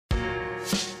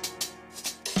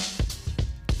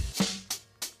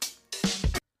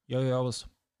Yo, what's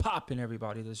poppin',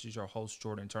 everybody? This is your host,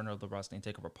 Jordan Turner of the Wrestling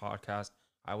Takeover Podcast.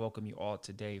 I welcome you all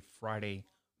today, Friday,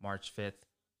 March 5th,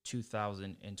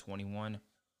 2021.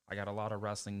 I got a lot of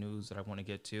wrestling news that I want to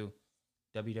get to.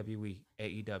 WWE,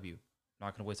 AEW.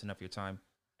 Not going to waste enough of your time.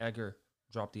 Edgar,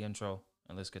 drop the intro,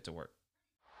 and let's get to work.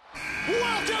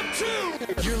 Welcome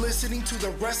to... You're listening to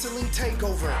the Wrestling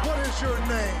Takeover. What is your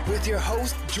name? With your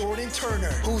host, Jordan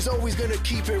Turner, who's always going to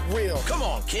keep it real. Come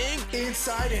on, King.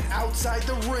 Inside and outside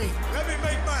the ring. Let me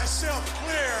make myself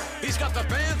clear. He's got the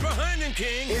fans behind him,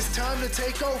 King. It's time to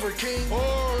take over, King.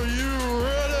 Are you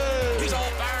ready? He's all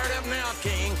fired up now,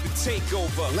 King. The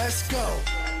takeover. Let's go.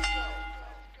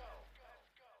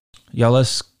 Yo,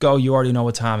 let's go. You already know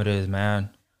what time it is,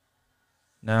 man.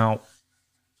 Now,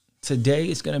 today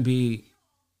is going to be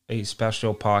a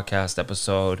special podcast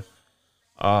episode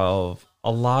of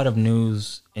a lot of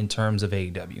news in terms of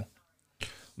AEW. I'm going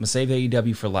to save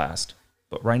AEW for last,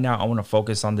 but right now I want to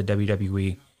focus on the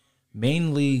WWE,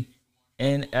 mainly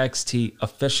NXT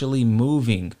officially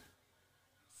moving.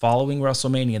 Following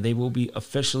WrestleMania, they will be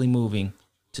officially moving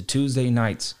to Tuesday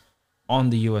nights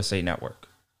on the USA Network.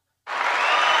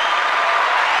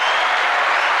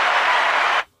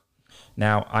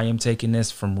 Now, I am taking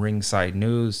this from Ringside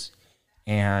News,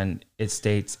 and it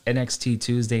states NXT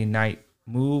Tuesday night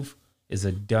move is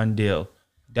a done deal.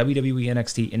 WWE,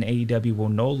 NXT, and AEW will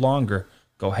no longer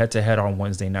go head-to-head on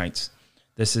Wednesday nights.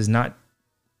 This is not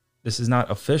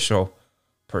official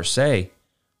per se,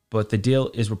 but the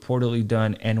deal is reportedly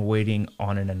done and waiting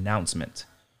on an announcement.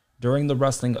 During the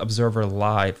Wrestling Observer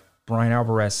Live, Brian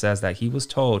Alvarez says that he was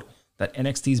told that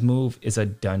NXT's move is a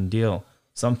done deal.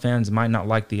 Some fans might not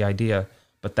like the idea,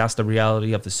 but that's the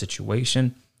reality of the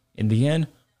situation. In the end,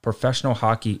 professional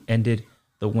hockey ended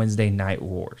the Wednesday Night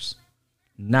Wars,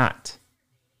 not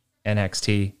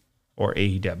NXT or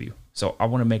AEW. So I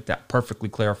want to make that perfectly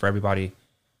clear for everybody.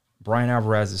 Brian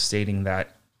Alvarez is stating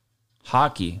that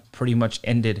hockey pretty much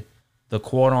ended the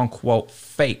quote-unquote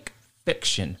fake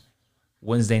fiction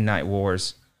Wednesday Night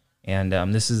Wars, and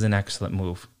this is an excellent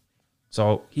move.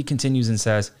 So he continues and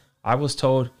says, I was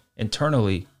told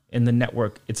internally in the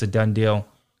network, it's a done deal.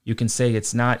 You can say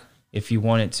it's not if you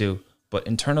want it to, but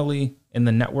internally in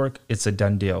the network, it's a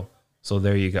done deal. So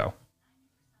there you go.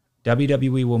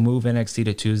 WWE will move NXT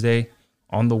to Tuesday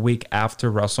on the week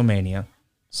after WrestleMania.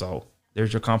 So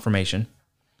there's your confirmation.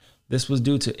 This was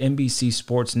due to NBC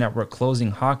Sports Network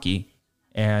closing hockey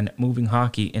and moving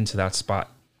hockey into that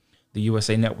spot. The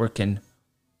USA Network can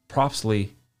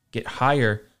probably get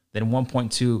higher than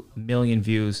 1.2 million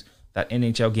views that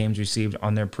NHL games received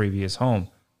on their previous home.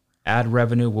 Ad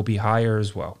revenue will be higher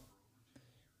as well.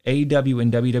 AEW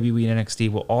and WWE and NXT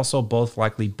will also both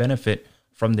likely benefit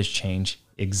from this change.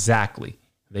 Exactly.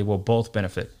 They will both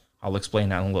benefit. I'll explain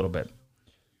that in a little bit.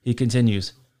 He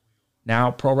continues,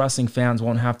 now pro wrestling fans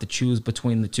won't have to choose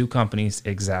between the two companies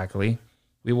exactly.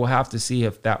 We will have to see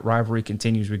if that rivalry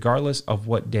continues regardless of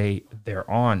what day they're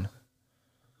on.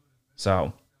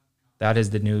 So that is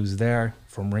the news there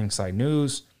from Ringside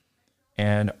News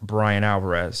and Brian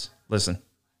Alvarez. Listen,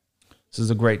 this is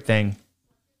a great thing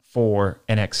for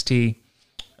NXT,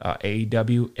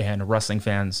 AEW, and wrestling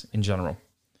fans in general.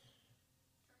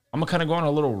 I'm going to kind of go on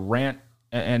a little rant,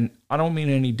 and I don't mean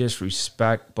any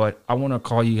disrespect, but I want to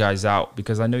call you guys out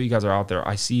because I know you guys are out there.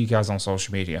 I see you guys on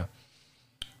social media.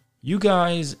 You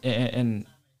guys, and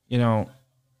you know,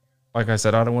 like I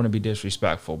said, I don't want to be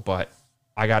disrespectful, but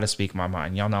I got to speak my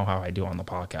mind. Y'all know how I do on the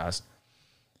podcast.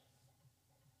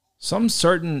 Some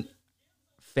certain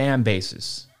fan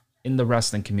bases in the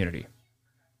wrestling community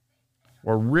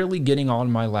were really getting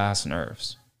on my last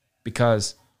nerves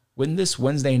because when this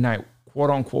Wednesday night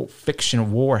quote-unquote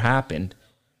fiction war happened,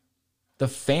 the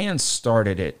fans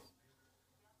started it.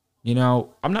 You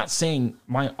know, I'm not saying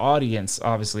my audience,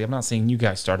 obviously, I'm not saying you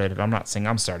guys started it. I'm not saying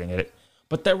I'm starting it.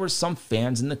 But there were some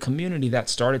fans in the community that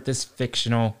started this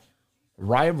fictional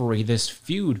rivalry, this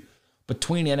feud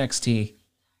between NXT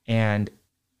and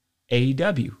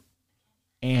AEW.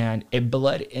 And it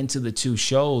bled into the two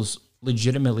shows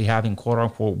legitimately having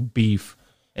quote-unquote beef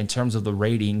in terms of the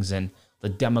ratings and the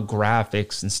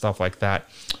demographics and stuff like that.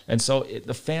 And so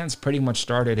the fans pretty much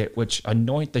started it, which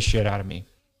annoyed the shit out of me.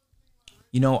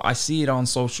 You know, I see it on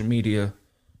social media,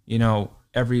 you know,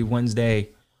 every Wednesday.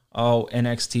 Oh,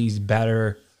 NXT's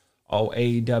better. Oh,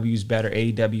 AEW's better.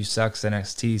 AEW sucks.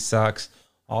 NXT sucks.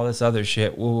 All this other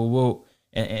shit. Woo, woo, woo.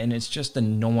 And it's just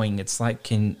annoying. It's like,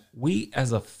 can we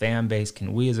as a fan base,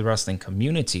 can we as a wrestling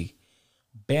community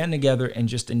band together and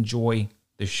just enjoy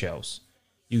the shows?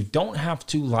 You don't have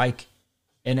to like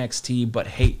NXT but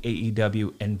hate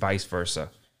AEW and vice versa.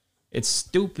 It's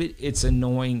stupid. It's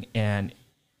annoying. And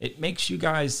it makes you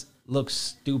guys looks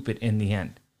stupid in the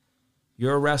end.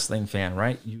 You're a wrestling fan,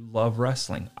 right? You love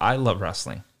wrestling. I love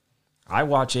wrestling. I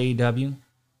watch AEW.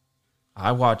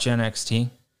 I watch NXT.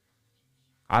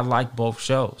 I like both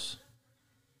shows.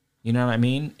 You know what I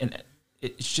mean? And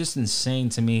it's just insane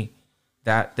to me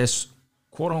that this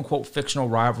quote-unquote fictional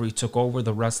rivalry took over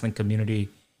the wrestling community,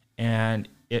 and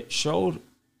it showed,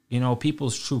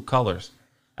 people's true colors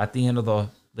at the end of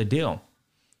the deal.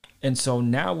 And so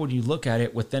now when you look at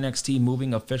it, with NXT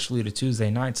moving officially to Tuesday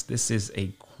nights, this is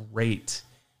a great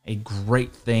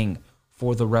thing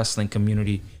for the wrestling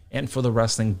community and for the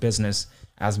wrestling business,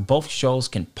 as both shows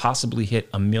can possibly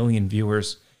hit 1 million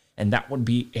viewers, and that would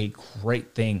be a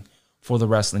great thing for the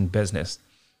wrestling business.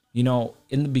 In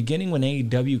the beginning when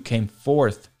AEW came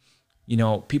forth,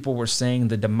 people were saying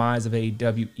the demise of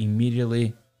AEW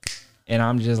immediately, and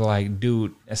I'm just like,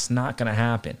 dude, it's not going to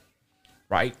happen,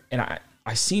 right? And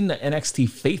I seen the NXT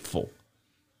faithful,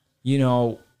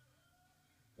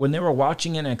 when they were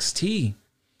watching NXT,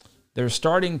 they're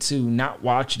starting to not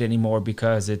watch it anymore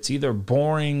because it's either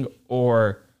boring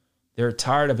or they're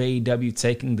tired of AEW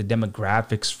taking the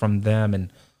demographics from them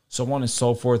and so on and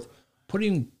so forth,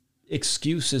 putting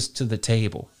excuses to the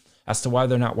table as to why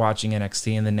they're not watching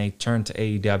NXT, and then they turn to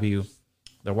AEW.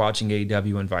 They're watching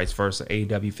AEW and vice versa.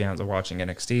 AEW fans are watching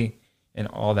NXT and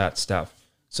all that stuff.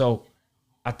 So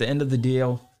at the end of the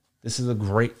deal, this is a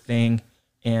great thing,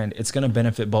 and it's going to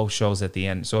benefit both shows at the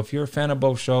end. So if you're a fan of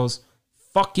both shows,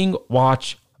 fucking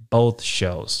watch both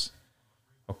shows.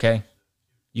 Okay?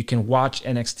 You can watch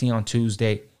NXT on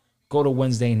Tuesday, go to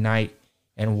Wednesday night,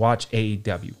 and watch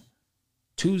AEW.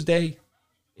 Tuesday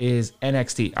is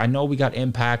NXT. I know we got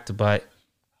Impact, but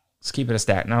let's keep it a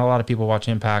stat. Not a lot of people watch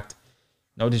Impact.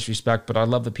 No disrespect, but I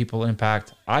love the people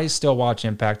Impact. I still watch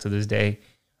Impact to this day.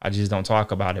 I just don't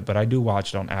talk about it, but I do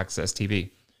watch it on Access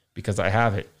TV because I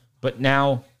have it. But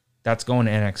now that's going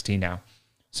to NXT now.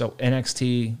 So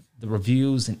NXT, the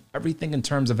reviews and everything in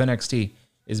terms of NXT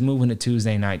is moving to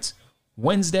Tuesday nights.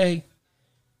 Wednesday,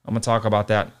 I'm going to talk about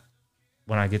that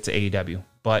when I get to AEW.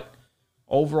 But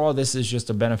overall, this is just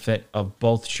a benefit of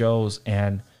both shows,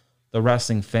 and the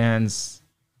wrestling fans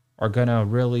are going to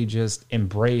really just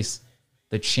embrace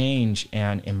the change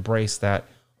and embrace that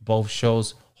both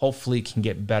shows hopefully can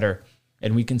get better,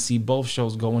 and we can see both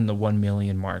shows go in the 1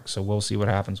 million mark. So we'll see what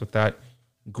happens with that.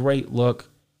 Great look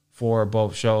for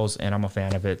both shows, and I'm a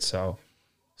fan of it, so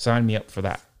sign me up for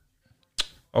that.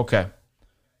 Okay.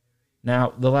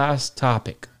 Now, the last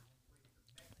topic.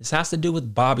 This has to do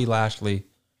with Bobby Lashley,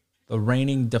 the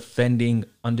reigning, defending,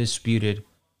 undisputed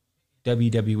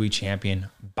WWE champion,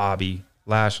 Bobby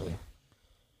Lashley.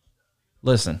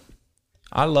 Listen,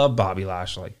 I love Bobby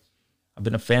Lashley. I've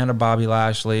been a fan of Bobby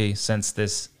Lashley since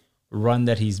this run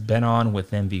that he's been on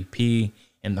with MVP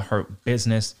and the Hurt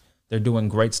Business. They're doing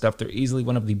great stuff. They're easily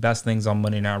one of the best things on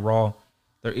Monday Night Raw.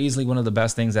 They're easily one of the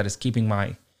best things that is keeping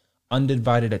my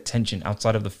undivided attention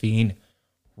outside of The Fiend,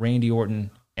 Randy Orton,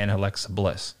 and Alexa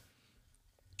Bliss.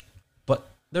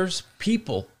 But there's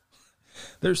people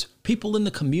in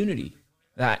the community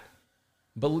that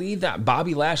believe that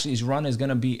Bobby Lashley's run is going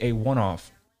to be a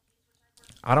one-off.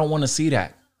 I don't want to see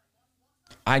that.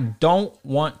 I don't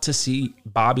want to see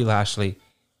Bobby Lashley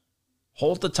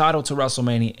hold the title to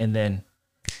WrestleMania and then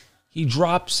he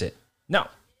drops it. No,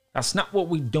 that's not what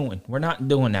we're doing. We're not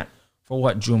doing that. For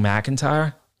what, Drew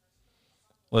McIntyre?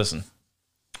 Listen,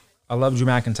 I love Drew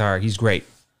McIntyre. He's great.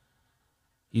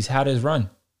 He's had his run.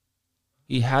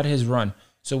 He had his run.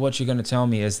 So what you're going to tell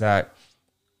me is that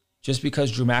just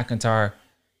because Drew McIntyre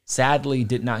sadly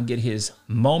did not get his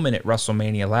moment at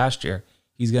WrestleMania last year,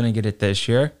 he's going to get it this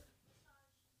year?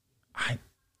 I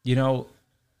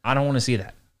don't want to see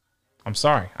that. I'm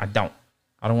sorry. I don't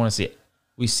want to see it.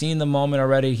 We've seen the moment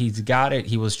already. He's got it.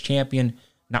 He was champion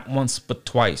not once but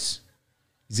twice.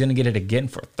 He's going to get it again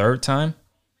for a third time,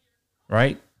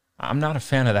 right? I'm not a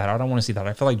fan of that. I don't want to see that.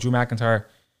 I feel like Drew McIntyre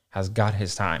has got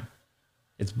his time.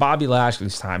 It's Bobby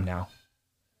Lashley's time now.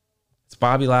 It's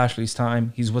Bobby Lashley's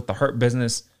time. He's with the Hurt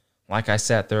Business. Like I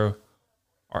said, they are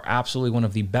absolutely one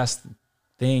of the best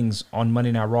things on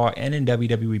Monday Night Raw and in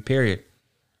WWE, period.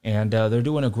 And they're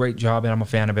doing a great job, and I'm a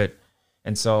fan of it.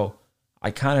 And so I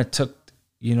kind of took,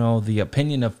 the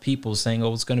opinion of people saying,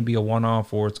 oh, it's going to be a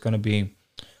one-off or he's going to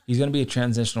be a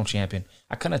transitional champion.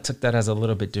 I kind of took that as a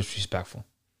little bit disrespectful.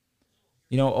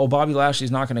 Bobby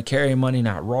Lashley's not going to carry Monday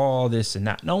Night Raw, this and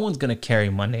that. No one's going to carry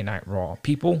Monday Night Raw.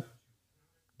 People,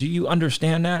 do you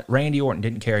understand that? Randy Orton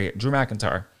didn't carry it. Drew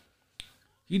McIntyre,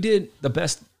 he did the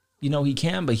best, he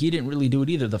can, but he didn't really do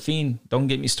it either. The Fiend, don't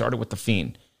get me started with The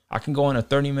Fiend. I can go on a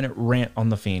 30-minute rant on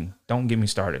The Fiend. Don't get me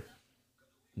started.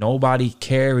 Nobody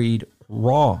carried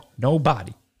Raw.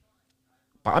 Nobody.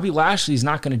 Bobby Lashley's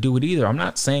not going to do it either. I'm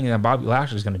not saying that Bobby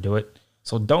Lashley's going to do it.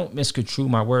 So don't misconstrue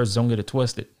my words. Don't get it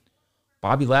twisted.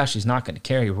 Bobby Lashley's not going to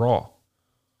carry Raw.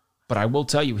 But I will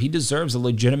tell you, he deserves a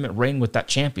legitimate reign with that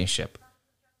championship.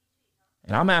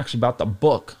 And I'm actually about to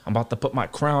book. I'm about to put my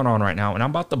crown on right now. And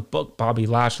I'm about to book Bobby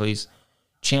Lashley's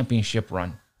championship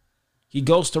run. He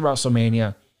goes to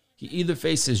WrestleMania. He either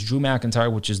faces Drew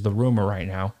McIntyre, which is the rumor right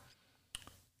now,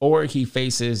 or he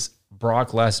faces Brock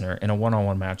Lesnar in a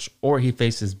one-on-one match, or he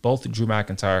faces both Drew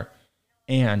McIntyre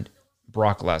and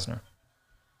Brock Lesnar.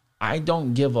 I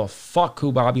don't give a fuck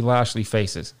who Bobby Lashley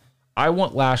faces. I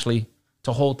want Lashley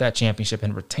to hold that championship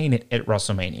and retain it at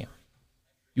WrestleMania.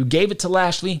 You gave it to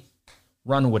Lashley,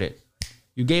 run with it.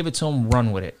 You gave it to him,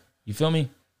 run with it. You feel me?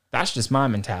 That's just my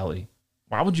mentality.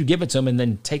 Why would you give it to him and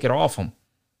then take it off him?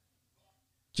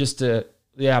 Just to,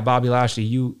 yeah, Bobby Lashley,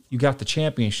 you got the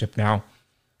championship now.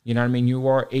 You know what I mean? You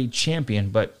are a champion,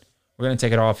 but we're going to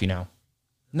take it off you now.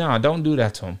 No, don't do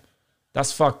that to him.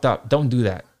 That's fucked up. Don't do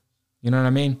that. You know what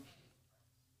I mean?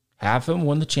 Have him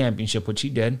win the championship, which he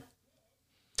did.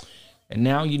 And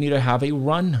now you need to have a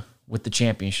run with the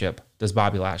championship, does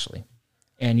Bobby Lashley.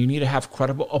 And you need to have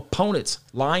credible opponents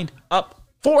lined up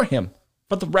for him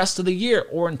for the rest of the year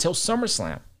or until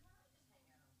SummerSlam.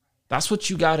 That's what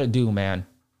you got to do, man.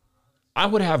 I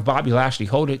would have Bobby Lashley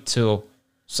hold it till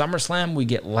SummerSlam. We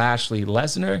get Lashley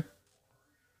Lesnar.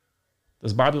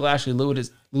 Does Bobby Lashley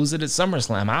lose it at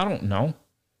SummerSlam? I don't know.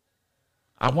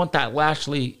 I want that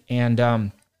Lashley and,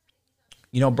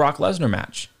 Brock Lesnar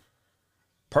match.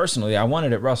 Personally, I want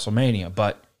it at WrestleMania,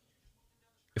 but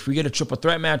if we get a triple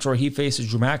threat match or he faces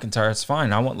Drew McIntyre, it's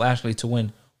fine. I want Lashley to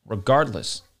win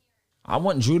regardless. I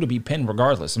want Drew to be pinned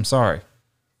regardless. I'm sorry.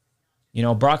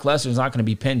 Brock Lesnar's not going to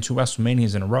be pinned 2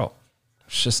 WrestleManias in a row.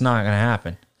 It's just not going to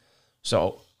happen.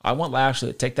 So I want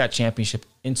Lashley to take that championship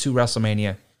into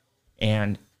WrestleMania,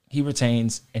 and he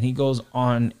retains, and he goes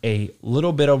on a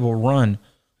little bit of a run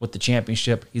with the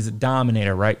championship. He's a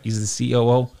dominator, right? He's the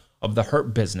COO of the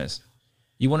Hurt Business.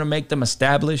 You want to make them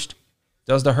established?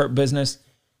 Does the Hurt Business?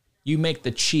 You make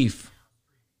the chief,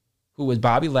 who is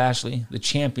Bobby Lashley, the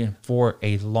champion for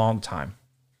a long time.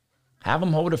 Have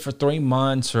him hold it for 3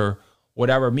 months or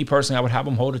whatever. Me personally, I would have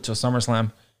him hold it till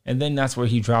SummerSlam, and then that's where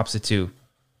he drops it to,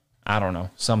 I don't know,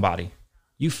 somebody.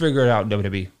 You figure it out,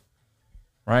 WWE.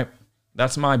 Right?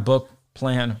 That's my book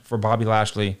plan for Bobby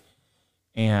Lashley.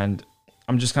 And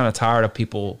I'm just kind of tired of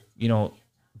people,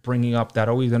 bringing up that,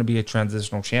 he's going to be a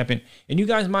transitional champion. And you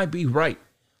guys might be right.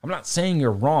 I'm not saying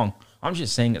you're wrong. I'm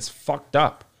just saying it's fucked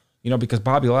up, because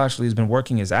Bobby Lashley has been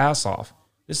working his ass off.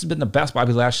 This has been the best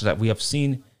Bobby Lashley that we have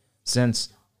seen since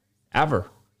ever,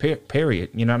 period.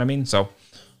 You know what I mean? So,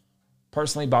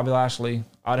 personally, Bobby Lashley,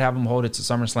 I'd have him hold it to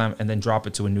SummerSlam and then drop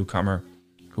it to a newcomer,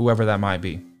 whoever that might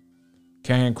be.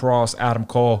 Karrion Kross, Adam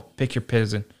Cole, pick your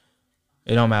poison.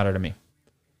 It don't matter to me.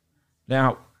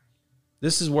 Now,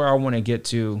 this is where I want to get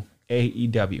to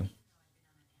AEW.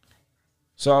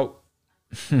 So,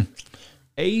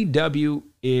 AEW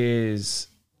is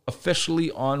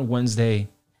officially on Wednesday,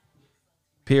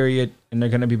 period, and they're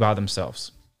going to be by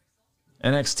themselves.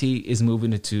 NXT is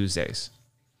moving to Tuesdays.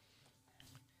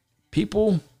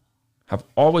 People have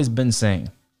always been saying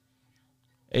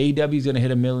AEW is going to hit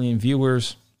 1 million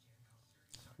viewers.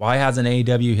 Why hasn't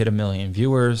AEW hit 1 million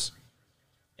viewers?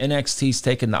 NXT's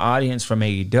taking the audience from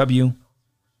AEW.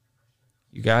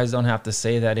 You guys don't have to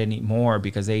say that anymore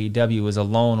because AEW is a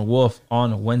lone wolf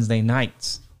on Wednesday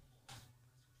nights.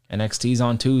 NXT's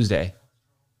on Tuesday.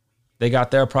 They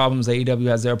got their problems. AEW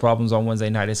has their problems on Wednesday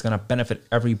night. It's going to benefit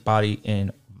everybody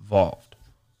involved.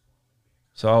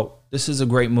 So this is a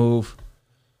great move.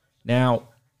 Now,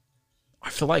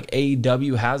 I feel like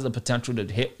AEW has the potential to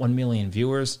hit 1 million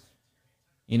viewers.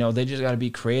 They just got to be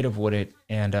creative with it.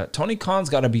 And Tony Khan's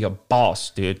got to be a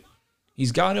boss, dude.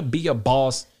 He's got to be a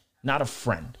boss, not a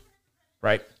friend,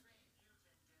 right?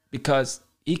 Because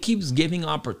he keeps giving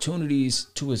opportunities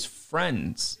to his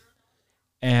friends.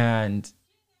 And,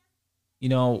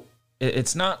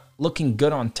 it's not looking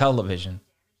good on television.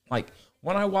 Like,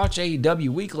 when I watch AEW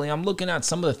weekly, I'm looking at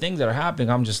some of the things that are happening.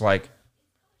 I'm just like,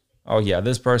 oh, yeah,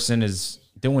 this person is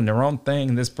doing their own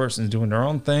thing. This person's doing their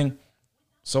own thing.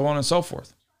 So on and so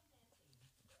forth.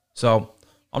 So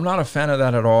I'm not a fan of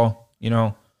that at all,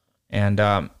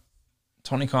 And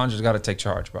Tony Khan just got to take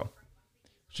charge, bro.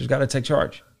 Just got to take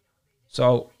charge.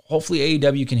 So hopefully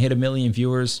AEW can hit 1 million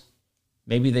viewers.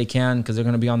 Maybe they can because they're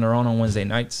going to be on their own on Wednesday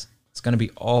nights. It's going to be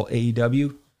all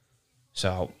AEW.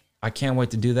 So I can't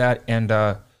wait to do that. And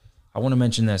I want to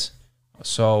mention this.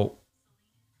 So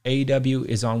AEW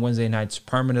is on Wednesday nights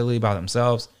permanently by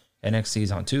themselves. NXT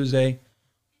is on Tuesday.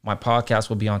 My podcast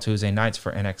will be on Tuesday nights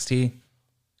for NXT.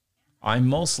 I'm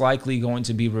most likely going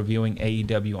to be reviewing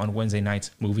AEW on Wednesday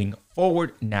nights moving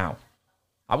forward now.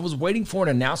 I was waiting for an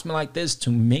announcement like this to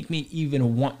make me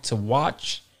even want to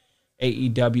watch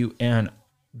AEW and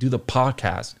do the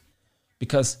podcast,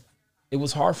 because it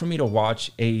was hard for me to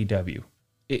watch AEW.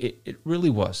 It really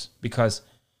was, because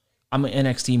I'm an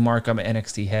NXT mark, I'm an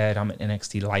NXT head, I'm an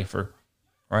NXT lifer,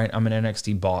 right? I'm an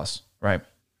NXT boss, right?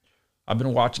 I've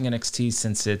been watching NXT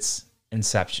since its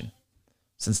inception,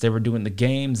 since they were doing the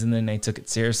games, and then they took it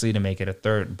seriously to make it a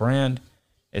third brand.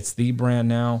 It's the brand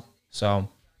now. So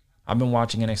I've been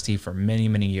watching NXT for many,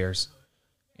 many years.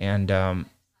 And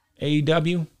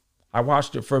AEW, I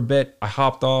watched it for a bit. I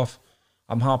hopped off.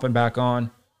 I'm hopping back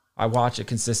on. I watch it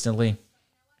consistently.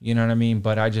 You know what I mean?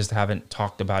 But I just haven't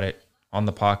talked about it on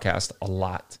the podcast a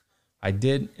lot. I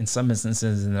did in some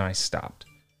instances, and then I stopped.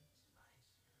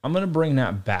 I'm going to bring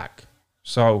that back.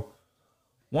 So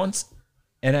once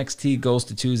NXT goes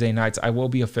to Tuesday nights, I will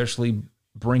be officially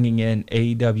bringing in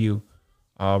AEW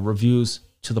reviews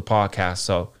to the podcast.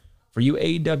 So for you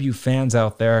AEW fans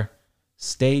out there,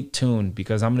 stay tuned,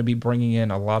 because I'm going to be bringing in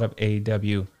a lot of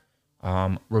AEW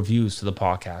reviews to the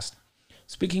podcast.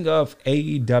 Speaking of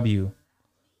AEW,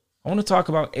 I want to talk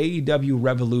about AEW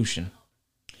Revolution.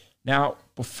 Now,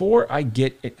 before I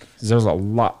get it, 'cause there's a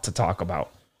lot to talk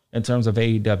about in terms of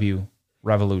AEW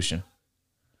Revolution.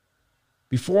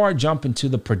 Before I jump into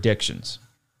the predictions,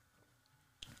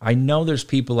 I know there's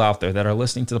people out there that are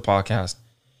listening to the podcast,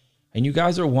 and you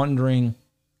guys are wondering,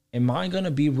 am I going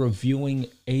to be reviewing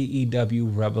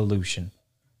AEW Revolution?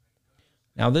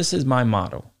 Now, this is my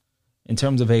motto in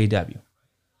terms of AEW,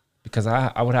 because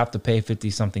I would have to pay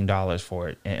 $50-something for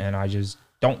it, and I just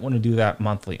don't want to do that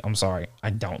monthly. I'm sorry, I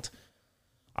don't.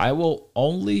 I will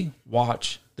only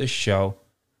watch the show,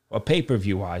 or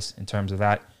pay-per-view wise, in terms of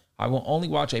that. I will only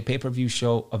watch a pay-per-view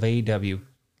show of AEW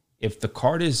if the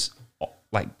card is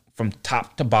like from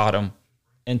top to bottom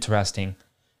interesting,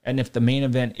 and if the main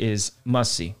event is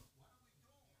must-see.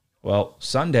 Well,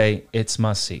 Sunday, it's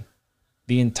must-see.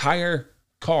 The entire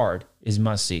card is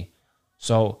must-see.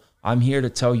 So I'm here to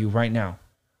tell you right now,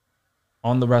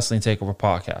 on the Wrestling Takeover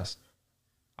podcast,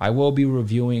 I will be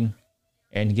reviewing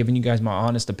and giving you guys my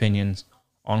honest opinions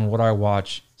on what I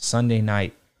watch Sunday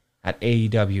night at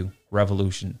AEW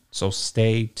Revolution. So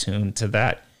stay tuned to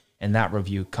that, and that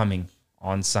review coming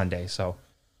on Sunday. So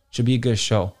should be a good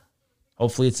show.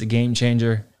 Hopefully it's a game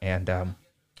changer, and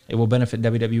it will benefit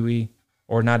WWE,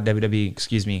 or not WWE,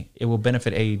 excuse me. It will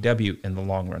benefit AEW in the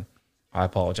long run. I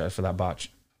apologize for that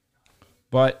botch.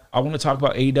 But I want to talk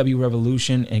about AEW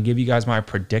Revolution and give you guys my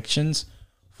predictions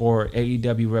for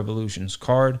AEW Revolution's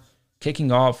card,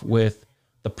 kicking off with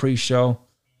the pre-show,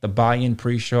 the buy-in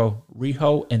pre-show,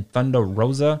 Riho and Thunder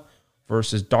Rosa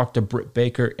versus Dr. Britt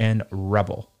Baker and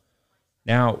Rebel.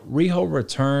 Now, Riho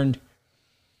returned,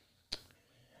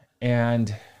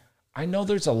 and I know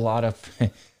there's a lot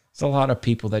of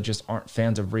people that just aren't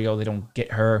fans of Riho. They don't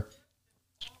get her.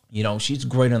 You know, she's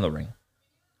great in the ring.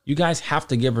 You guys have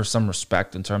to give her some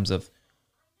respect in terms of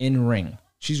in-ring.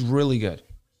 She's really good.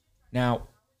 Now,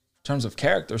 in terms of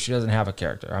character, she doesn't have a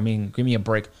character. I mean, give me a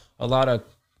break. A lot of,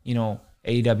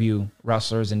 AEW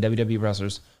wrestlers and WWE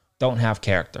wrestlers don't have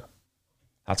character.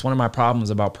 That's one of my problems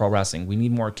about pro wrestling. We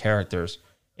need more characters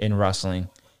in wrestling.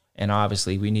 And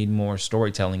obviously, we need more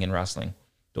storytelling in wrestling.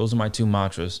 Those are my two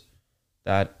mantras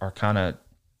that are kind of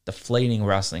deflating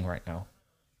wrestling right now.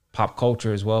 Pop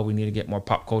culture as well. We need to get more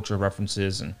pop culture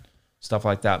references and stuff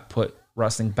like that. Put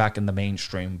wrestling back in the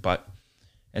mainstream. But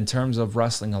in terms of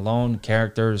wrestling alone,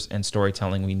 characters and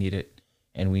storytelling, we need it.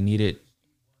 And we need it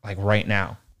like right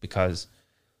now, because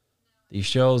these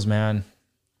shows, man,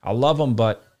 I love them,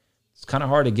 but it's kind of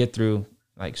hard to get through.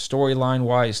 Like storyline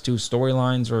wise, too,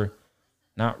 storylines are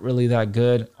not really that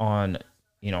good on,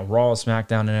 Raw,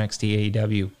 SmackDown, NXT,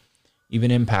 AEW, even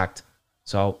Impact.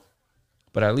 So,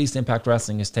 but at least Impact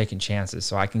Wrestling is taking chances,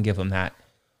 so I can give them that.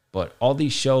 But all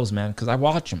these shows, man, because I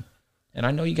watch them, and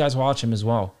I know you guys watch them as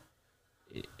well.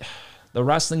 The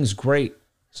wrestling is great.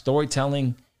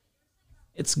 Storytelling,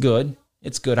 it's good.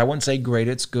 It's good. I wouldn't say great.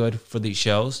 It's good for these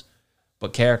shows.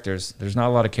 But characters, there's not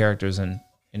a lot of characters in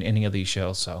any of these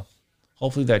shows, so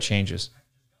hopefully that changes.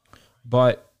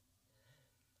 But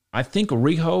I think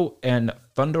Riho and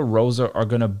Thunder Rosa are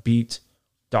going to beat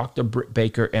Dr. Britt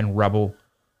Baker and Rebel.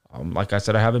 Like I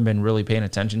said, I haven't been really paying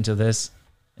attention to this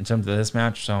in terms of this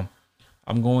match, so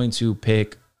I'm going to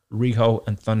pick Riho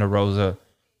and Thunder Rosa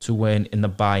to win in the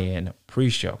buy-in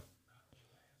pre-show.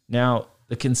 Now,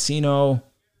 the Casino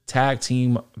Tag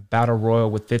Team Battle Royal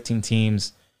with 15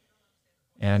 teams,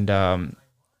 and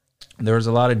there was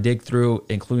a lot of dig through,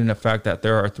 including the fact that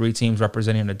there are 3 teams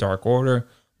representing the Dark Order.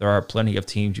 There are plenty of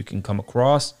teams you can come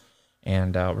across.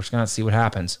 And we're just going to see what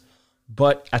happens.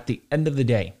 But at the end of the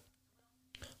day,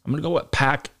 I'm going to go with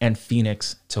Pac and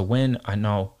Phoenix to win. I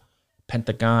know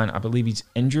Pentagon, I believe he's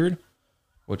injured,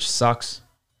 which sucks.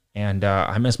 And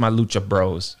I miss my Lucha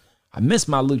Bros.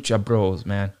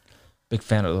 Man. Big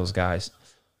fan of those guys.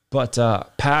 But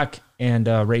Pac and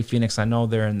Rey Fenix, I know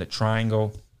they're in the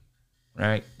triangle,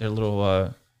 right? They're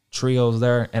little trios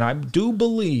there. And I do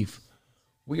believe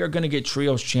we are going to get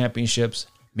trios championships,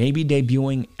 maybe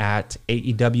debuting at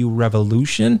AEW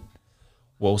Revolution.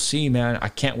 We'll see, man. I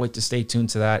can't wait to stay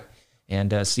tuned to that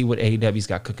and see what AEW's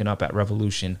got cooking up at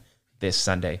Revolution this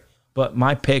Sunday. But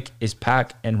my pick is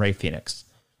Pac and Rey Fenix.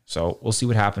 So we'll see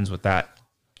what happens with that.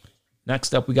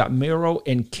 Next up, we got Miro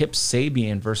and Kip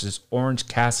Sabian versus Orange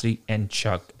Cassidy and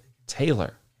Chuck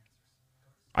Taylor.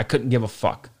 I couldn't give a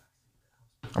fuck.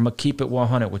 I'm going to keep it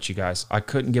 100 with you guys. I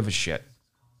couldn't give a shit.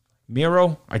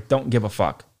 Miro, I don't give a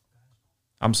fuck.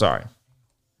 I'm sorry.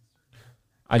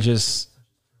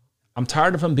 I'm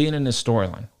tired of him being in this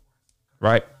storyline,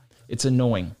 right? It's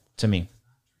annoying to me,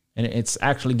 and it's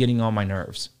actually getting on my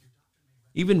nerves.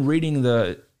 Even reading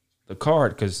the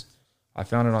card, because I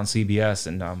found it on CBS,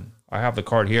 and I have the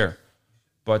card here.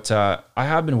 But I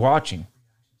have been watching.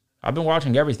 I've been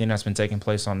watching everything that's been taking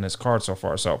place on this card so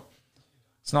far, so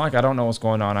it's not like I don't know what's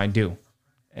going on. I do.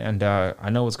 And I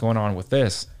know what's going on with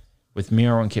this, with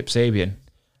Miro and Kip Sabian.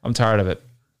 I'm tired of it.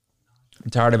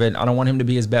 I don't want him to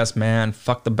be his best man.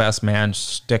 Fuck the best man.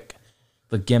 Stick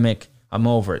the gimmick. I'm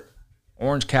over it.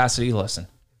 Orange Cassidy, listen.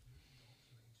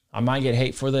 I might get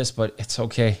hate for this, but it's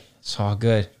okay. It's all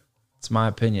good. It's my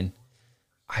opinion.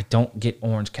 I don't get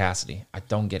Orange Cassidy. I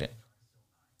don't get it.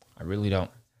 I really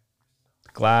don't. The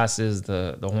glasses,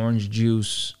 the orange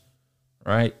juice,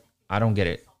 right? I don't get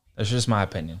it. That's just my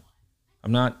opinion.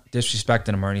 I'm not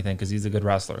disrespecting him or anything because he's a good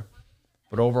wrestler.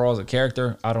 But overall, as a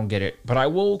character, I don't get it. But I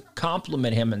will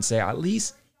compliment him and say at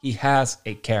least he has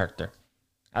a character.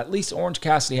 At least Orange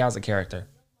Cassidy has a character.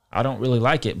 I don't really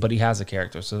like it, but he has a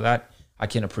character. So that I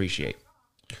can appreciate.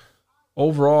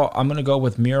 Overall, I'm going to go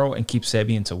with Miro and Kip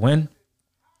Sabian to win,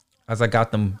 as I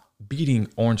got them beating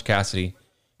Orange Cassidy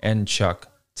and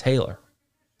Chuck Taylor.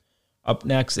 Up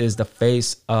next is the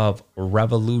Face of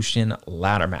Revolution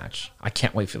ladder match. I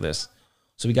can't wait for this.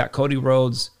 So we got Cody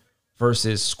Rhodes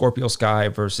versus Scorpio Sky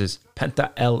versus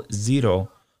Penta El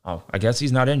Zero. Oh, I guess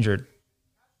he's not injured.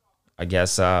 I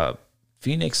guess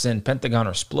Phoenix and Pentagon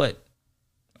are split.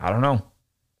 I don't know.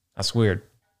 That's weird.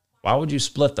 Why would you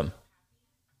split them?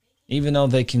 Even though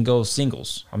they can go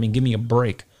singles. I mean, give me a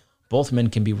break. Both men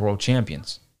can be world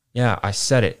champions. Yeah, I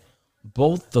said it.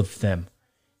 Both of them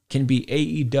can be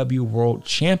AEW world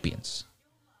champions.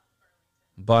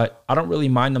 But I don't really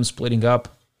mind them splitting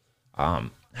up.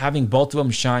 Having both of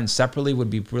them shine separately would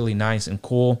be really nice and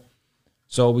cool.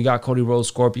 So we got Cody Rhodes,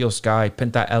 Scorpio Sky,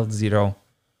 Penta El Zero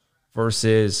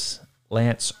versus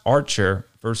Lance Archer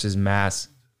versus Mass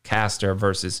Caster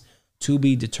versus to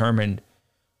be determined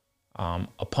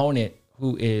opponent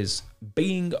who is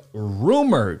being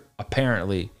rumored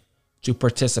apparently to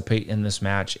participate in this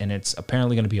match, and it's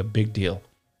apparently going to be a big deal.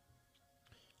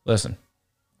 Listen,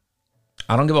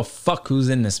 I don't give a fuck who's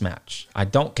in this match. I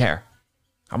don't care.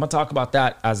 I'm going to talk about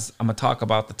that as I'm going to talk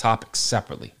about the topics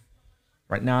separately.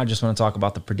 Right now, I just want to talk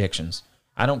about the predictions.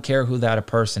 I don't care who that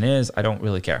person is. I don't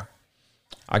really care.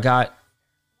 I got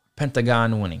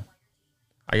Pentagon winning.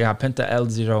 I got Penta El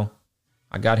Zero.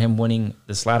 I got him winning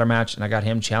this ladder match, and I got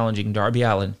him challenging Darby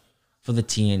Allin for the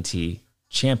TNT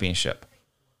Championship.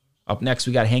 Up next,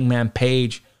 we got Hangman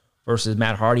Page versus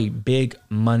Matt Hardy. Big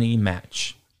money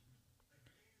match.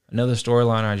 Another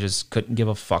storyline I just couldn't give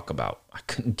a fuck about. I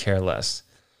couldn't care less.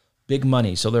 Big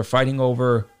money. So they're fighting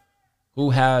over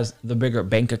who has the bigger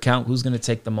bank account, who's going to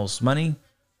take the most money.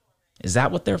 Is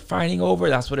that what they're fighting over?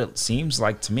 That's what it seems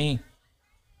like to me.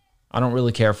 I don't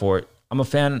really care for it. I'm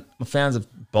fans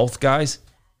of both guys,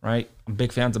 right? I'm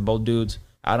big fans of both dudes.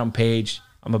 Adam Page,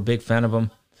 I'm a big fan of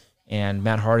him. And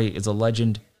Matt Hardy is a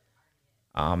legend.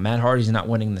 Matt Hardy's not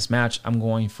winning this match. I'm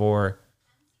going for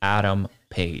Adam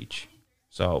Page.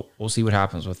 So we'll see what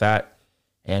happens with that.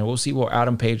 And we'll see where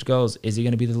Adam Page goes. Is he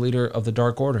going to be the leader of the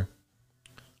Dark Order?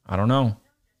 I don't know.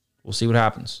 We'll see what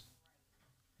happens.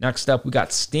 Next up, we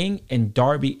got Sting and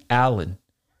Darby Allin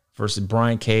versus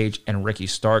Brian Cage and Ricky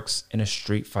Starks in a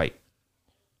street fight.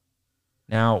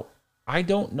 Now, I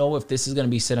don't know if this is going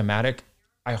to be cinematic.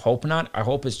 I hope not. I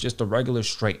hope it's just a regular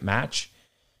straight match.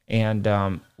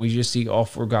 And we just see all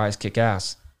four guys kick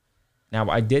ass. Now,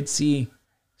 I did see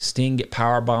Sting get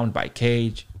powerbombed by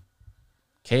Cage.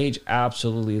 Cage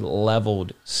absolutely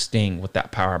leveled Sting with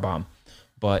that powerbomb.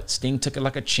 But Sting took it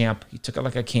like a champ. He took it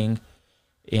like a king.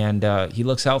 And he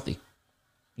looks healthy.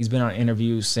 He's been on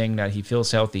interviews saying that he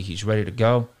feels healthy. He's ready to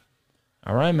go.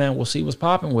 All right, man. We'll see what's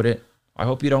popping with it. I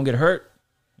hope you don't get hurt.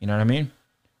 You know what I mean?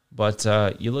 But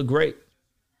you look great.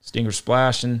 Stinger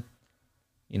splashing.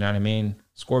 You know what I mean?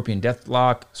 Scorpion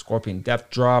Deathlock. Scorpion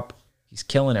Death Drop. He's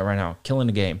killing it right now. Killing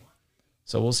the game.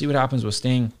 So we'll see what happens with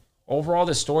Sting. Overall,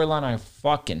 this storyline, I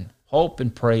fucking hope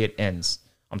and pray it ends.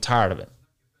 I'm tired of it.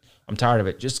 I'm tired of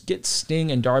it. Just get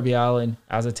Sting and Darby Allin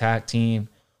as a tag team,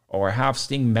 or have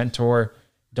Sting mentor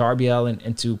Darby Allin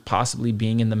into possibly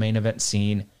being in the main event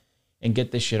scene, and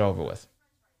get this shit over with.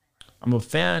 I'm a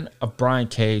fan of Brian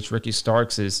Cage. Ricky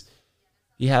Starks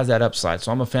he has that upside. So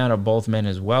I'm a fan of both men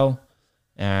as well.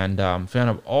 And I'm a fan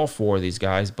of all four of these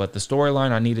guys. But the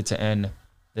storyline, I needed to end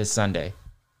this Sunday.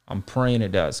 I'm praying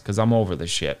it does, because I'm over this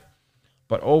shit.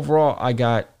 But overall, I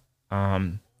got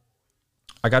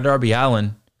Darby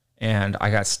Allin and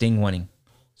I got Sting winning.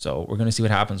 So we're going to see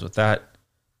what happens with that.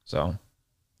 So,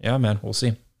 yeah, man, we'll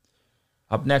see.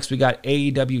 Up next, we got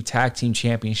AEW Tag Team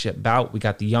Championship bout. We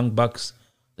got the Young Bucks,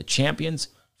 the champions,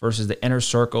 versus the Inner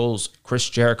Circles, Chris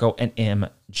Jericho and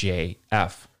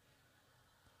MJF.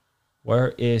 Where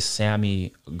is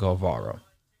Sammy Guevara?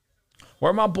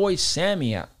 Where my boy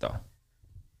Sammy at, though?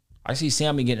 I see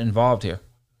Sammy getting involved here.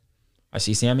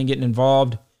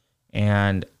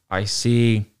 And I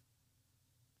see,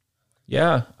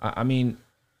 I mean,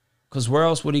 because where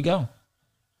else would he go?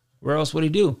 Where else would he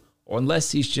do? Or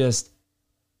unless he's just,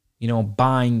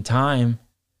 buying time.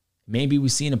 Maybe we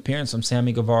see an appearance from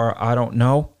Sammy Guevara. I don't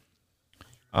know.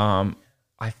 I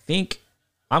think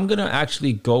I'm going to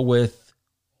actually go with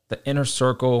the Inner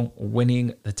Circle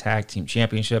winning the tag team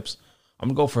championships. I'm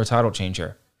going to go for a title change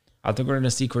here. I think we're going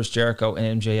to see Chris Jericho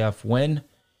and MJF win.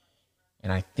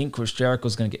 And I think Chris Jericho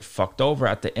is going to get fucked over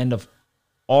at the end of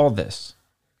all this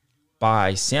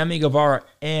by Sammy Guevara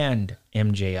and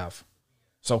MJF.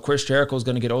 So Chris Jericho is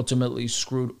going to get ultimately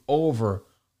screwed over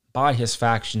by his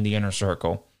faction, the Inner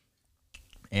Circle.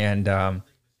 And,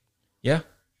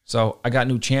 so I got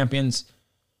new champions.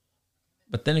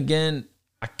 But then again,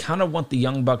 I kind of want the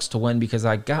Young Bucks to win, because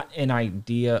I got an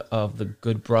idea of the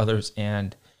Good Brothers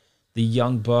and the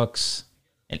Young Bucks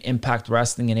and Impact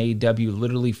Wrestling and AEW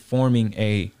literally forming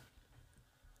a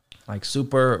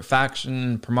super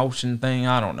faction promotion thing.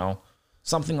 I don't know.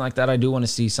 Something like that. I do want to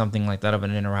see something like that of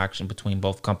an interaction between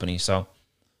both companies. So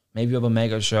maybe you have a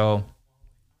mega show.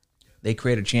 They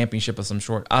create a championship of some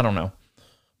sort. I don't know.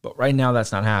 But right now,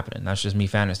 that's not happening. That's just me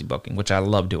fantasy booking, which I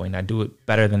love doing. I do it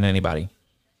better than anybody.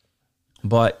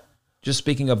 But just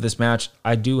speaking of this match,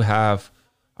 I do have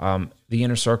the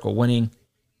Inner Circle winning.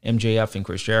 MJF and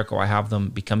Chris Jericho, I have them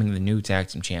becoming the new tag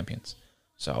team champions.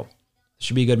 So it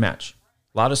should be a good match.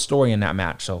 A lot of story in that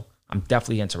match, so I'm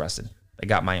definitely interested. They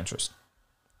got my interest.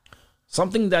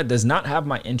 Something that does not have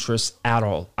my interest at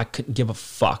all. I couldn't give a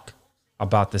fuck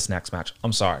about this next match.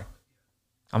 I'm sorry.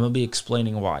 I'm going to be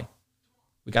explaining why.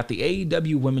 We got the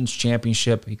AEW Women's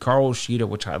Championship. Hikaru Shida,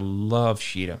 which I love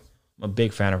Shida. I'm a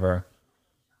big fan of her.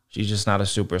 She's just not a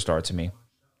superstar to me.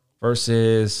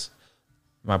 Versus,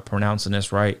 am I pronouncing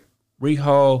this right?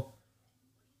 Riho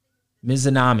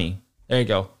Mizunami. There you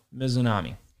go.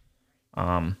 Mizunami.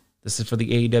 This is for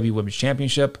the AEW Women's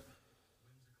Championship.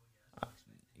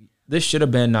 This should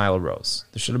have been Nyla Rose.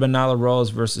 This should have been Nyla Rose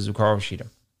versus Hikaru Shida.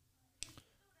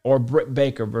 Or Britt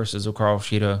Baker versus Hikaru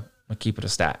Shida. I'll keep it a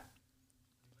stat.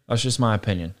 That's just my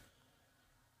opinion.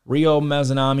 Riho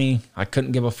Mizunami, I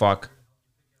couldn't give a fuck.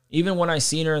 Even when I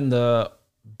seen her in the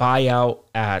buyout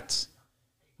at,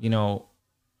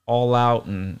 All Out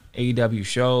and AEW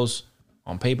shows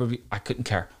on pay-per-view, I couldn't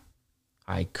care.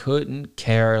 I couldn't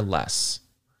care less.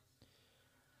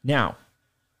 Now,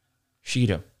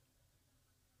 Shida.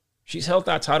 She's held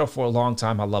that title for a long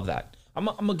time. I love that. I'm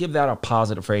going to give that a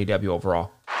positive for AEW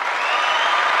overall.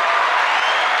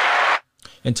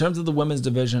 In terms of the women's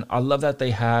division, I love that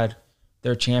they had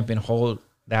their champion hold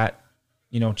that,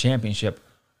 championship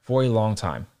for a long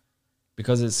time,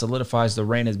 because it solidifies the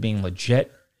reign as being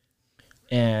legit,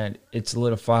 and it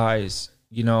solidifies,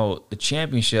 the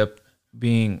championship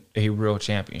being a real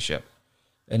championship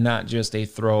and not just a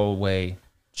throwaway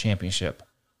championship.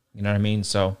 You know what I mean?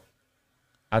 So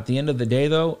at the end of the day,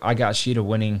 though, I got Shida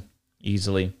winning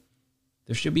easily.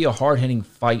 There should be a hard-hitting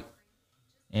fight,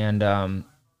 and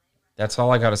that's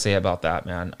all I got to say about that,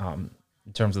 man,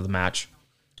 in terms of the match.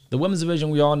 The women's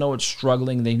division, we all know it's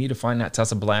struggling. They need to find that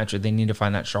Tessa Blanchard. They need to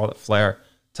find that Charlotte Flair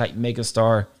type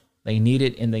megastar. They need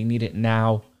it, and they need it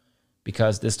now,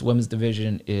 because this women's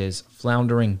division is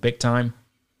floundering big time.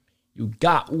 You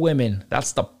got women.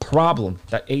 That's the problem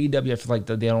that AEW, I feel like,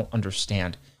 that they don't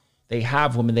understand. They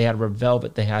have women. They had Red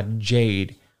Velvet. They had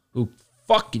Jade, who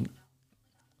fucking...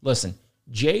 Listen,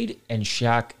 Jade and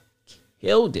Shaq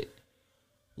killed it.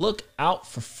 Look out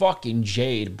for fucking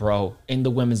Jade, bro, in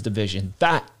the women's division.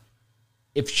 That,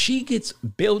 if she gets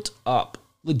built up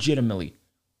legitimately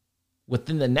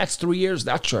within the next 3 years,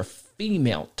 that's your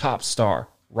female top star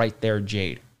right there,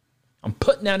 Jade. I'm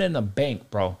putting that in the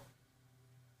bank, bro.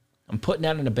 I'm putting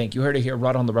that in the bank. You heard it here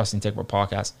right on the Wrestling Takeover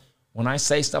podcast. When I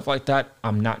say stuff like that,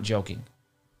 I'm not joking.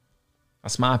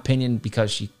 That's my opinion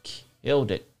because she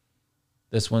killed it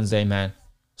this Wednesday, man.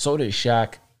 So did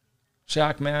Shaq.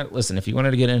 Shaq, man, listen, if you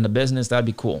wanted to get into business, that'd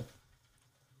be cool.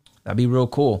 That'd be real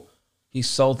cool. He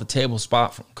sold the table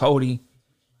spot from Cody,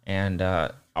 and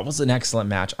it was an excellent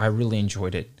match. I really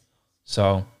enjoyed it.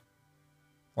 So,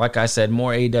 like I said,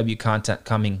 more AEW content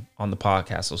coming on the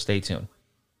podcast, so stay tuned.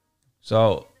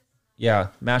 So, yeah,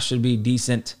 match should be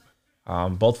decent.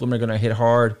 Both of them are going to hit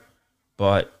hard,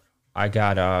 but I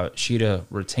got Shida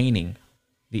retaining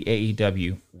the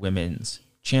AEW Women's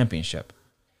Championship.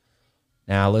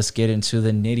 Now, let's get into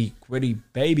the nitty-gritty,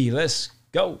 baby. Let's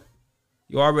go.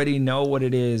 You already know what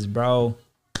it is, bro.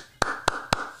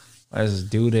 Let's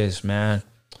do this, man.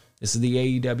 This is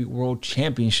the AEW World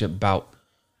Championship bout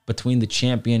between the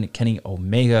champion, Kenny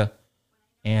Omega,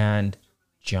 and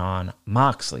Jon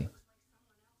Moxley.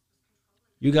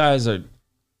 You guys are...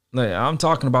 I'm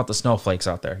talking about the snowflakes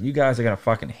out there. You guys are going to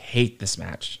fucking hate this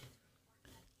match.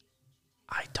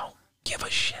 I don't give a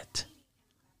shit.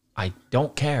 I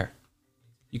don't care.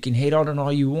 You can hate on it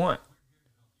all you want.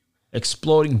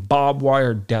 Exploding barbed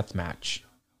wire death match.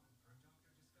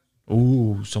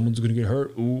 Ooh, someone's going to get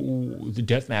hurt. Ooh, the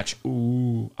death match.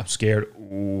 Ooh, I'm scared.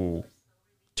 Ooh.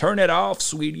 Turn it off,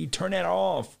 sweetie. Turn it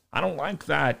off. I don't like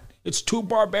that. It's too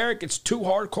barbaric. It's too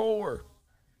hardcore.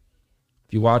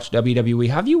 If you watch WWE,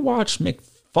 have you watched Mick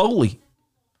Foley?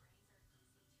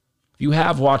 If you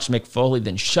have watched Mick Foley,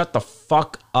 then shut the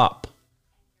fuck up.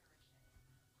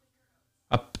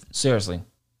 Seriously.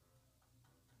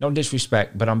 No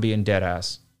disrespect, but I'm being dead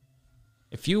ass.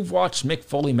 If you've watched Mick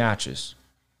Foley matches,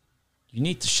 you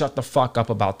need to shut the fuck up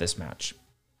about this match.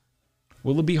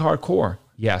 Will it be hardcore?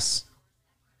 Yes.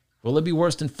 Will it be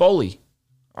worse than Foley?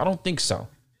 I don't think so.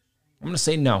 I'm going to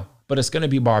say no, but it's going to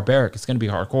be barbaric. It's going to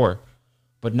be hardcore,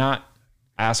 but not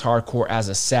as hardcore as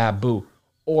a Sabu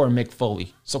or Mick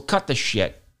Foley. So cut the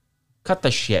shit. Cut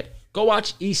the shit. Go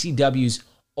watch ECW's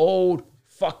old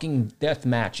fucking death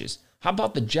matches. How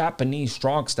about the Japanese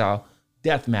strong style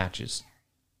death matches?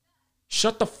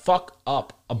 Shut the fuck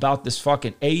up about this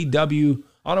fucking AEW.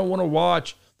 I don't want to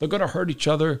watch. They're going to hurt each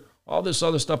other. All this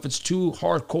other stuff. It's too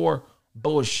hardcore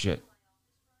bullshit.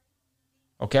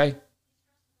 Okay?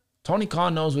 Tony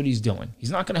Khan knows what he's doing. He's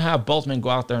not going to have both men go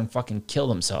out there and fucking kill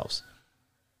themselves.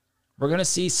 We're going to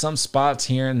see some spots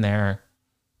here and there.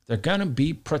 They're going to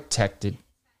be protected.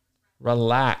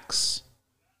 Relax.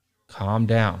 Calm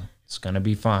down. It's going to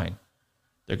be fine.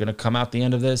 They're going to come out the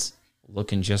end of this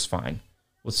looking just fine.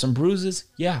 With some bruises,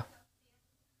 yeah.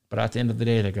 But at the end of the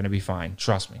day, they're going to be fine.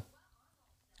 Trust me.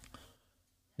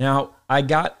 Now,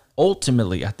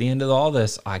 ultimately, at the end of all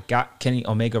this, I got Kenny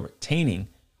Omega retaining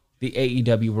the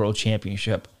AEW World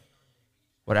Championship.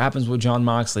 What happens with Jon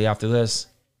Moxley after this?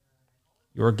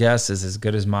 Your guess is as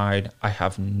good as mine. I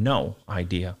have no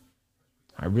idea.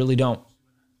 I really don't.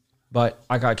 But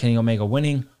I got Kenny Omega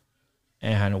winning.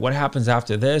 And what happens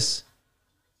after this?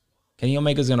 Kenny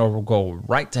Omega's going to go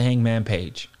right to Hangman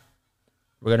Page.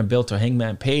 We're going to build to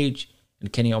Hangman Page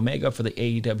and Kenny Omega for the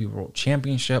AEW World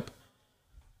Championship.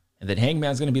 And then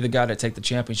Hangman's going to be the guy to take the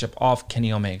championship off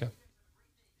Kenny Omega.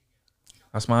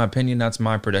 That's my opinion. That's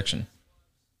my prediction.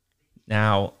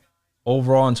 Now,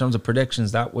 overall, in terms of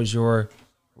predictions, that was your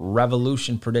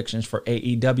Revolution predictions for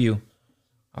AEW.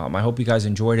 I hope you guys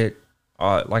enjoyed it.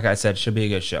 Like I said, it should be a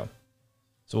good show.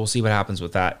 So we'll see what happens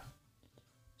with that.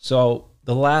 So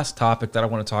the last topic that I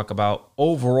want to talk about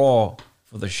overall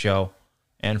for the show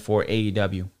and for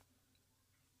AEW.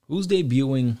 Who's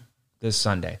debuting this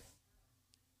Sunday?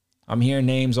 I'm hearing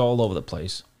names all over the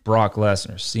place. Brock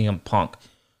Lesnar, CM Punk,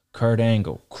 Kurt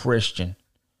Angle, Christian,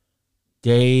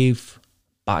 Dave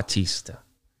Bautista.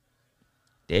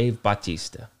 Dave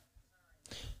Bautista.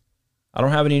 I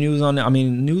don't have any news on it. I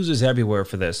mean, news is everywhere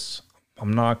for this.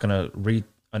 I'm not going to read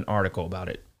an article about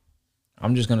it.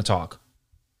 I'm just going to talk.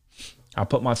 I'll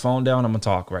put my phone down. I'm going to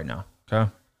talk right now.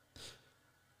 Okay?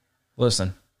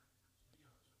 Listen.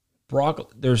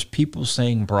 There's people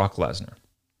saying Brock Lesnar.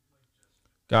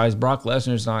 Guys, Brock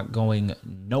Lesnar's not going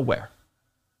nowhere.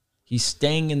 He's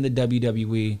staying in the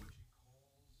WWE.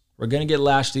 We're going to get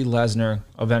Lashley Lesnar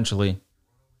eventually.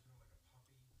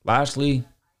 Lashley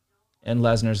and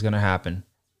Lesnar is going to happen.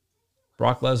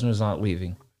 Brock Lesnar's not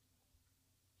leaving.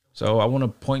 So I want to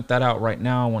point that out right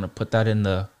now. I want to put that in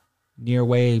the near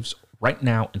waves right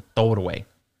now and throw it away.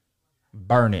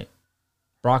 Burn it.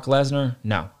 Brock Lesnar?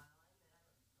 No.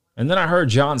 And then I heard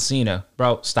John Cena.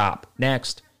 Bro, stop.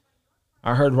 Next.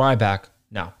 I heard Ryback.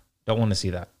 No, don't want to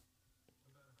see that.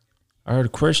 I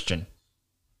heard Christian.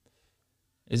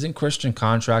 Isn't Christian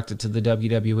contracted to the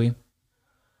WWE?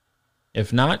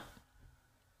 If not,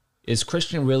 is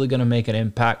Christian really going to make an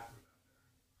impact?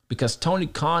 Because Tony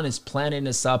Khan is planning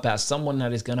this up as someone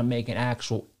that is going to make an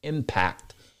actual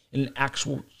impact and an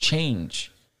actual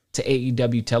change to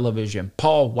AEW television.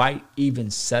 Paul White even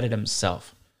said it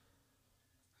himself,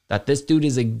 that this dude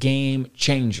is a game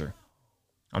changer.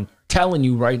 I'm telling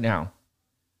you right now,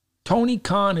 Tony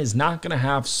Khan is not going to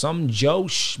have some Joe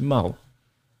Schmo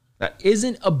that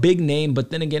isn't a big name,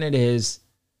 but then again it is,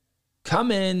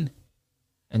 come in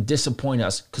and disappoint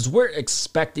us, because we're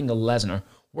expecting a Lesnar.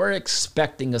 We're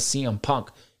expecting a CM Punk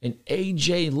and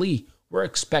AJ Lee. We're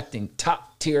expecting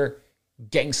top-tier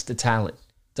gangsta talent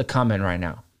to come in right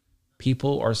now.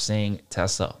 People are saying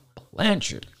Tessa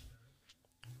Blanchard.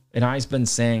 And I've been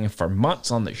saying for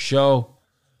months on the show,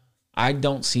 I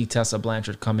don't see Tessa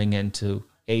Blanchard coming into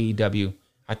AEW.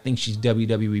 I think she's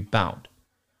WWE bound.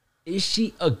 Is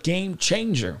she a game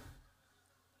changer?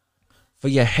 For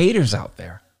your haters out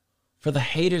there, for the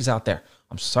haters out there,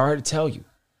 I'm sorry to tell you,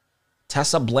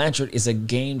 Tessa Blanchard is a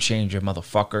game changer,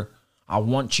 motherfucker. I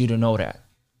want you to know that.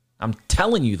 I'm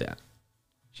telling you that.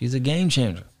 She's a game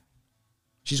changer.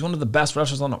 She's one of the best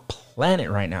wrestlers on the planet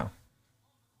right now.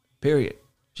 Period.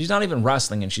 She's not even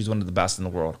wrestling, and she's one of the best in the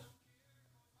world.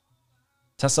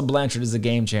 Tessa Blanchard is a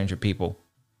game changer, people.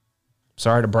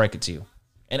 Sorry to break it to you.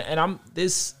 And I'm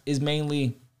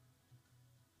mainly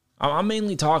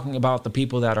talking about the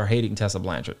people that are hating Tessa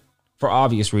Blanchard. For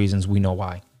obvious reasons, we know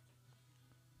why.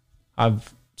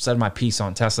 I've said my piece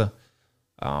on Tessa.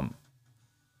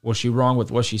 Was she wrong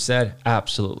with what she said?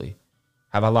 Absolutely.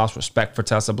 Have I lost respect for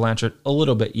Tessa Blanchard? A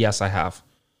little bit, yes, I have.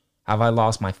 Have I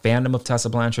lost my fandom of Tessa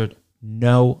Blanchard?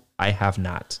 No, I have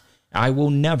not. I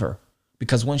will never.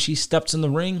 Because when she steps in the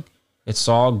ring, it's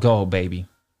all go, baby.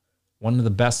 One of the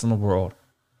best in the world.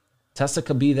 Tessa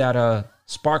could be that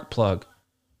spark plug,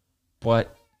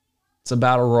 but it's a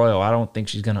battle royal. I don't think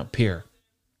she's going to appear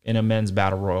in a men's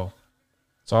battle royal.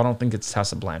 So I don't think it's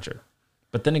Tessa Blanchard.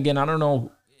 But then again, I don't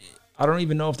know. I don't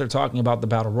even know if they're talking about the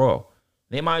battle royal.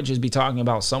 They might just be talking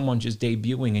about someone just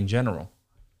debuting in general.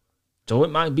 So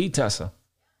it might be Tessa.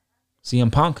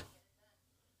 CM Punk,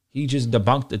 he just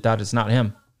debunked it that it's not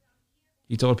him.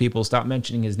 He told people stop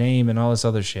mentioning his name and all this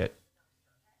other shit.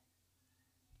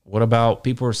 What about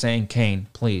people are saying Kane?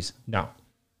 Please, no.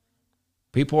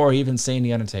 People are even saying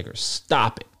The Undertaker.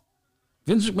 Stop it.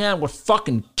 Vince McMahon would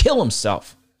fucking kill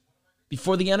himself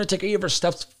before The Undertaker ever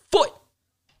steps foot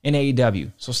in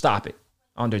AEW. So stop it,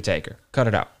 Undertaker. Cut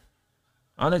it out.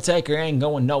 Undertaker ain't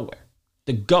going nowhere.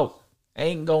 The GOAT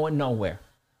ain't going nowhere.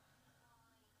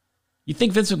 You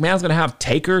think Vince McMahon's going to have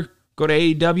Taker go to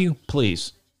AEW?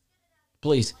 Please.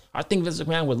 Please. I think Vince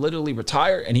McMahon would literally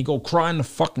retire and he'd go cry in the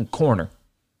fucking corner.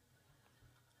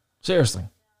 Seriously.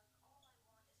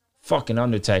 Fucking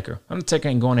Undertaker. Undertaker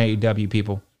ain't going to AEW,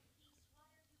 people.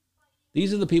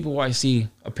 These are the people who I see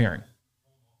appearing.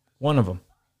 One of them.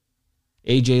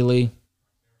 AJ Lee.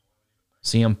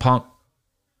 CM Punk.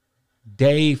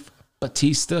 Dave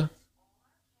Batista.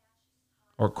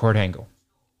 Or Kurt Angle.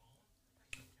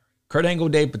 Kurt Angle,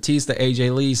 Dave Batista,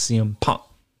 AJ Lee, CM Punk.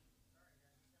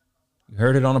 You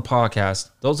heard it on a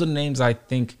podcast. Those are the names I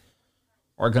think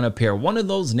are going to appear. One of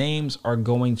those names are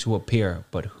going to appear.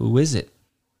 But who is it?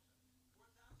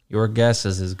 Your guess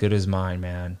is as good as mine,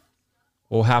 man.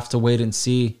 We'll have to wait and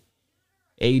see.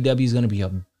 AEW is going to be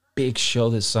a big show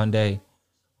this Sunday.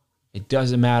 It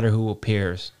doesn't matter who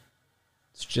appears.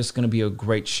 It's just going to be a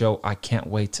great show. I can't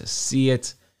wait to see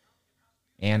it.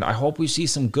 And I hope we see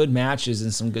some good matches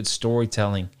and some good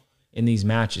storytelling in these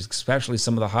matches, especially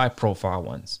some of the high-profile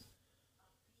ones.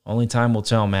 Only time will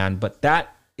tell, man. But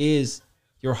that is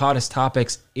your hottest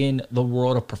topics in the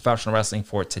world of professional wrestling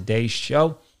for today's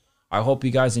show. I hope you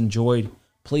guys enjoyed.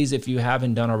 Please, if you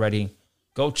haven't done already,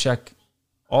 go check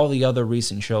all the other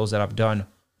recent shows that I've done,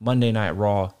 Monday Night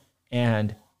Raw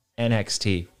and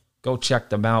NXT. Go check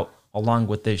them out along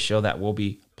with this show that will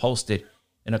be posted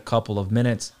in a couple of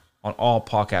minutes on all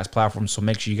podcast platforms. So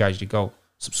make sure you guys go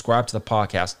subscribe to the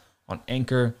podcast on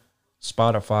Anchor,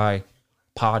 Spotify,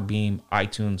 Podbeam,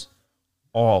 iTunes,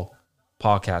 all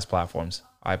podcast platforms.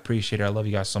 I appreciate it. I love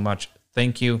you guys so much.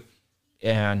 Thank you.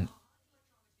 And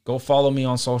go follow me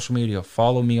on social media.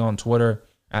 Follow me on Twitter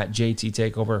at JT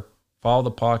Takeover. Follow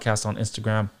the podcast on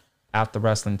Instagram at The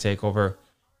Wrestling Takeover.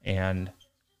 And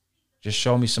just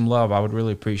show me some love. I would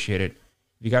really appreciate it.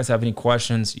 If you guys have any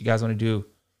questions, you guys want to do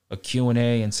a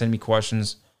Q&A and send me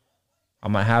questions.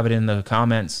 I'm going to have it in the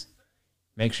comments.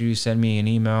 Make sure you send me an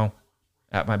email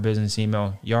at my business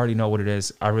email. You already know what it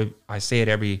is. I say it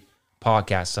every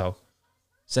podcast, so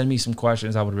send me some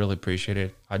questions. I would really appreciate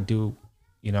it. I do,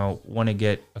 want to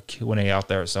get a Q&A out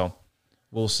there, so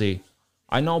we'll see.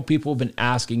 I know people have been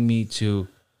asking me to,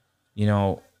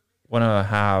 want to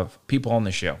have people on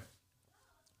the show.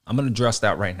 I'm going to address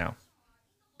that right now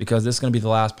because this is going to be the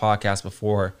last podcast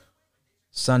before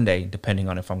Sunday, depending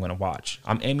on if I'm going to watch.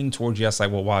 I'm aiming towards yes, I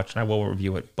will watch and I will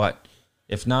review it. But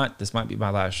if not, this might be my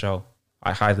last show.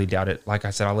 I highly doubt it. Like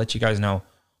I said, I'll let you guys know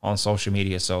on social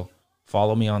media. So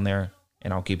follow me on there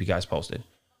and I'll keep you guys posted.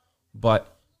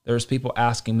 But there's people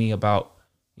asking me about,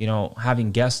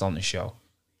 having guests on the show.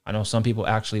 I know some people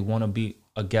actually want to be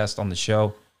a guest on the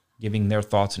show, giving their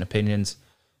thoughts and opinions.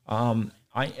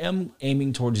 I am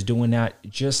aiming towards doing that,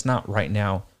 just not right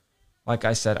now. Like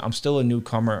I said, I'm still a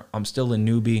newcomer. I'm still a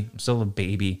newbie. I'm still a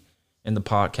baby in the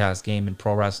podcast game and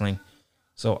pro wrestling.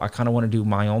 So I kind of want to do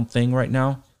my own thing right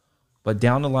now. But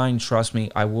down the line, trust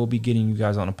me, I will be getting you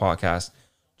guys on a podcast.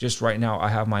 Just right now, I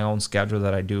have my own schedule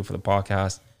that I do for the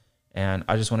podcast. And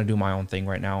I just want to do my own thing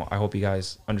right now. I hope you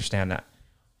guys understand that.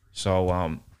 So,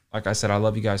 like I said, I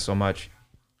love you guys so much.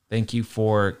 Thank you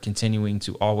for continuing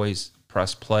to always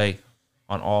press play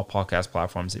on all podcast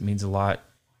platforms. It means a lot.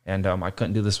 And I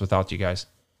couldn't do this without you guys.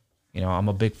 I'm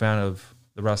a big fan of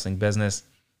the wrestling business.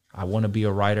 I want to be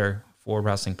a writer for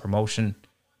wrestling promotion,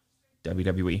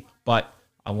 WWE. But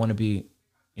I want to be,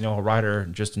 a writer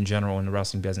just in general in the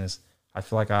wrestling business. I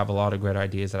feel like I have a lot of great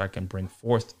ideas that I can bring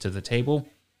forth to the table.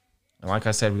 And like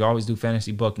I said, we always do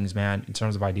fantasy bookings, man, in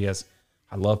terms of ideas.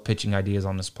 I love pitching ideas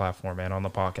on this platform, man, on the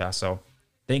podcast. So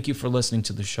thank you for listening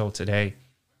to the show today.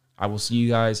 I will see you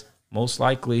guys most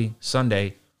likely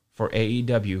Sunday for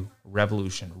AEW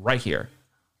Revolution right here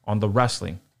on the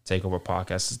Wrestling Takeover Podcast.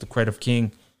 This is the Creative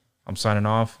King. I'm signing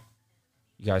off.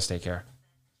 You guys take care.